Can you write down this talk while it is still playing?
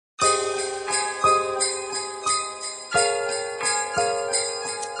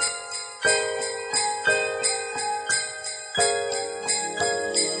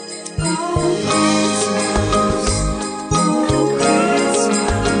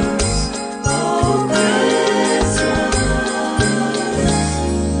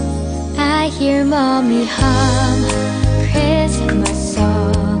hum Christmas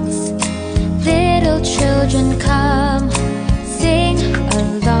songs. Little children come, sing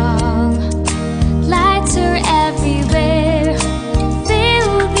along. Lights are everywhere,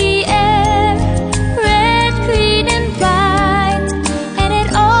 fill the air, red, green and white, and it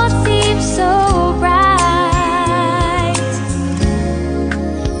all seems so bright.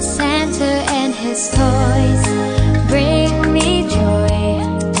 Santa and his toys bring me joy.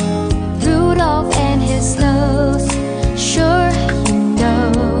 Rudolph and his nose, sure you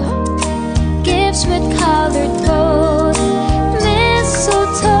know, gifts with colored bows,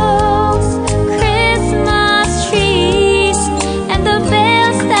 mistletoes, Christmas trees, and the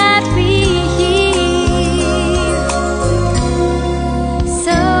bells that we hear.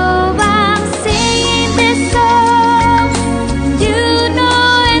 So I'm singing this song, you know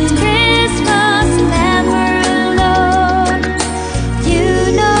it's Christmas, never alone. You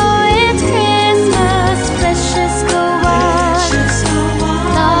know it's Christmas, precious go on,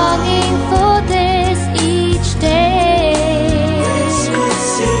 longing for this each day.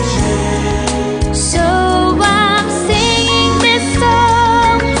 So I'm singing this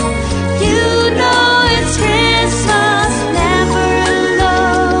song, you know it's Christmas, never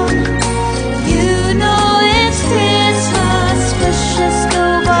alone. You know it's Christmas, precious go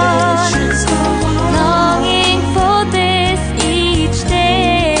on, longing for this each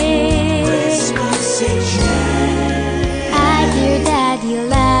day. I hear Daddy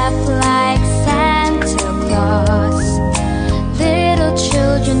laugh like Santa Claus. Little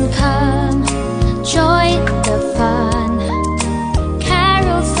children come,